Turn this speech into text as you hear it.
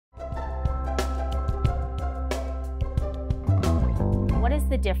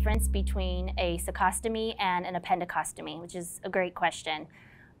the difference between a cecostomy and an appendicostomy, which is a great question.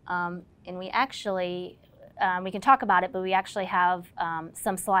 And we actually, we can talk about it, but we actually have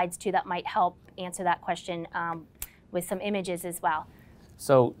some slides too that might help answer that question with some images as well.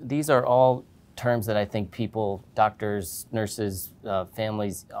 So these are all terms that I think people, doctors, nurses,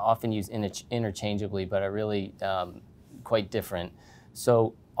 families often use interchangeably, but are really quite different.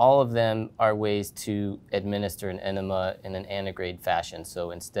 So all of them are ways to administer an enema in an antegrade fashion.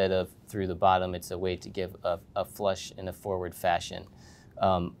 So instead of through the bottom, it's a way to give a flush in a forward fashion.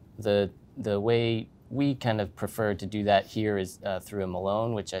 The way we kind of prefer to do that here is through a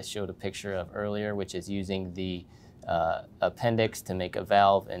Malone, which I showed a picture of earlier, which is using the appendix to make a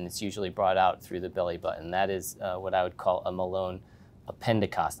valve, and it's usually brought out through the belly button. That is what I would call a Malone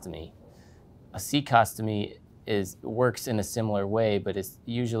appendicostomy. A cecostomy works in a similar way, but it's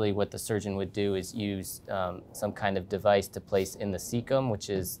usually what the surgeon would do is use some kind of device to place in the cecum, which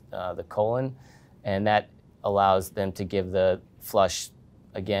is the colon, and that allows them to give the flush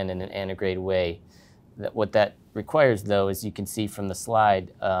again in an antegrade way. What that requires, though, as you can see from the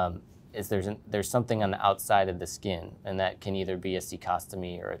slide, is there's something on the outside of the skin, and that can either be a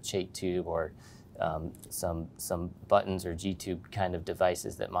cecostomy or a Chait tube or some buttons or G-tube kind of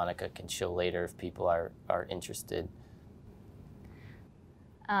devices that Monica can show later if people are interested.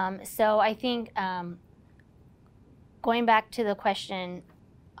 So I think going back to the question,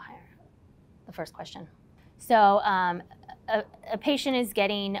 the first question. So a patient is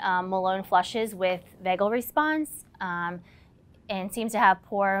getting Malone flushes with vagal response and seems to have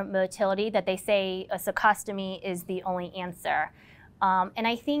poor motility, that they say a cecostomy is the only answer. And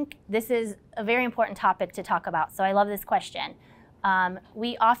I think this is a very important topic to talk about, so I love this question.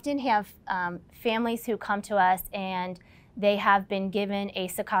 We often have families who come to us and they have been given a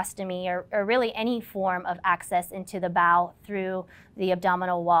cecostomy or really any form of access into the bowel through the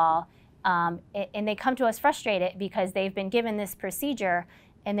abdominal wall. And they come to us frustrated because they've been given this procedure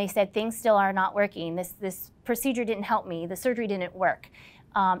and they said things still are not working. This procedure didn't help me, the surgery didn't work.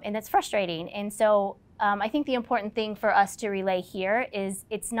 And that's frustrating. And so I think the important thing for us to relay here is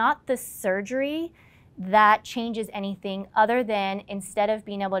it's not the surgery that changes anything other than instead of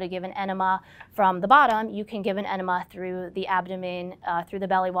being able to give an enema from the bottom, you can give an enema through the abdomen, through the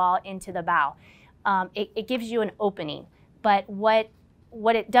belly wall into the bowel. It gives you an opening, but what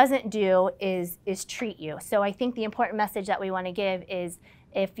it doesn't do is treat you. So I think the important message that we want to give is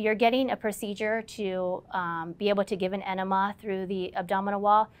if you're getting a procedure to be able to give an enema through the abdominal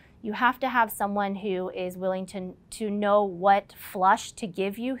wall, you have to have someone who is willing to know what flush to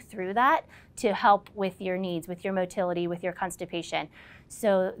give you through that to help with your needs, with your motility, with your constipation.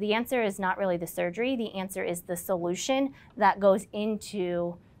 So the answer is not really the surgery. The answer is the solution that goes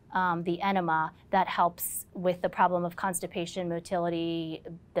into the enema that helps with the problem of constipation, motility,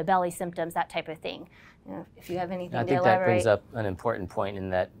 the belly symptoms, that type of thing. You know, if you have anything to elaborate. I think that brings up an important point in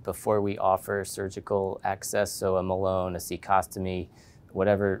that before we offer surgical access, so a Malone, a cecostomy,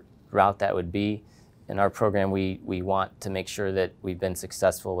 whatever route that would be, in our program we want to make sure that we've been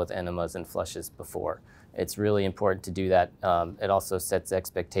successful with enemas and flushes before. It's really important to do that. It also sets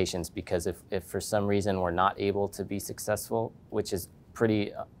expectations because if for some reason we're not able to be successful, which is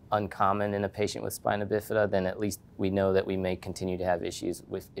pretty uncommon in a patient with spina bifida, then at least we know that we may continue to have issues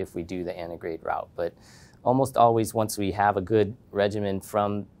if we do the antegrade route. But almost always, once we have a good regimen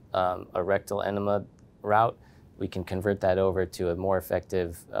from a rectal enema route, we can convert that over to a more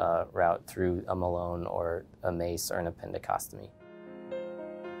effective route through a Malone or a MACE or an appendicostomy.